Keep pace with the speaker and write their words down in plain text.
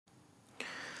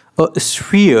A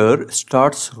sphere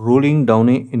starts rolling down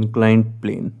an inclined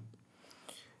plane.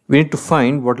 We need to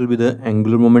find what will be the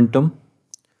angular momentum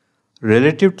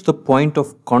relative to the point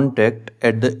of contact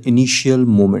at the initial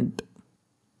moment.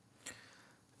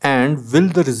 And will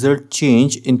the result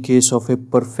change in case of a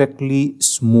perfectly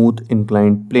smooth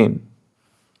inclined plane?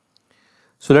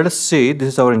 So let us say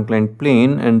this is our inclined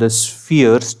plane and the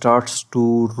sphere starts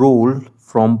to roll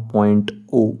from point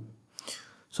O.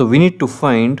 So we need to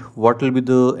find what will be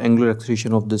the angular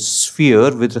acceleration of the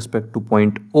sphere with respect to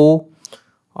point O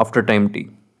after time t.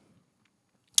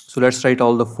 So let's write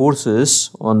all the forces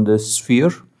on this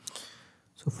sphere.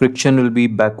 So friction will be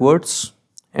backwards,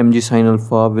 mg sin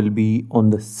alpha will be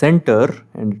on the center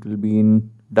and it will be in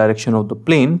direction of the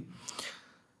plane.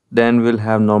 Then we'll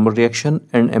have normal reaction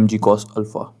and mg cos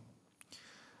alpha.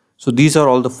 So these are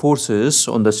all the forces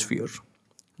on the sphere.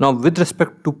 Now with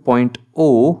respect to point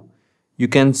O, you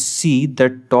can see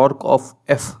that torque of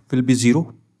F will be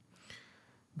 0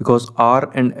 because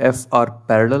R and F are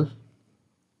parallel,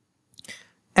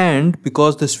 and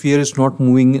because the sphere is not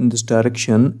moving in this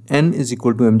direction, N is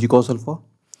equal to mg cos alpha.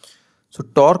 So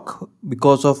torque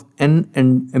because of N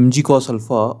and mg cos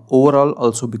alpha overall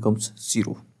also becomes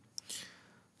 0.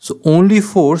 So only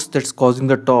force that's causing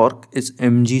the torque is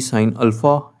mg sin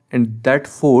alpha, and that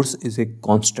force is a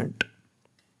constant.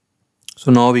 So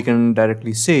now we can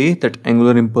directly say that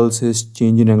angular impulse is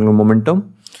change in angular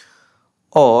momentum,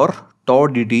 or tau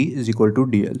dt is equal to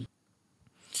dl.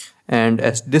 And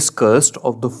as discussed,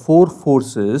 of the four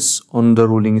forces on the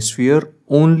rolling sphere,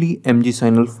 only mg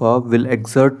sin alpha will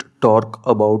exert torque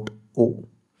about O.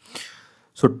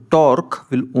 So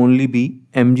torque will only be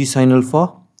mg sin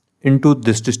alpha into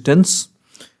this distance,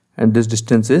 and this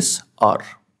distance is r.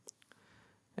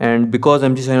 And because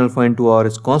mg sin alpha into r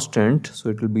is constant, so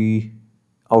it will be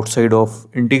outside of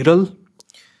integral.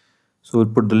 So we'll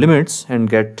put the limits and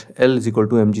get L is equal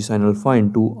to mg sin alpha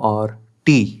into RT,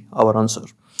 our answer.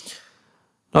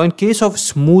 Now in case of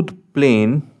smooth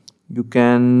plane, you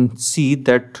can see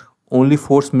that only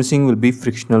force missing will be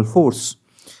frictional force,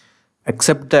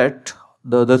 except that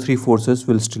the other three forces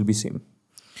will still be same.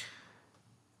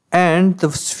 And the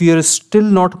sphere is still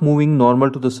not moving normal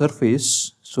to the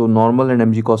surface, so normal and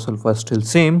mg cos alpha is still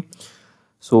same.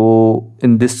 So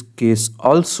in this case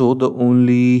also the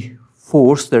only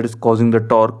force that is causing the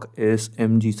torque is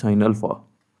mg sin alpha.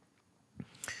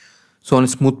 So on a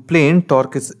smooth plane,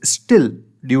 torque is still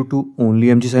due to only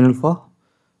mg sin alpha.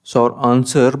 So our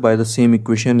answer by the same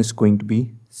equation is going to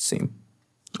be same.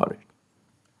 Alright.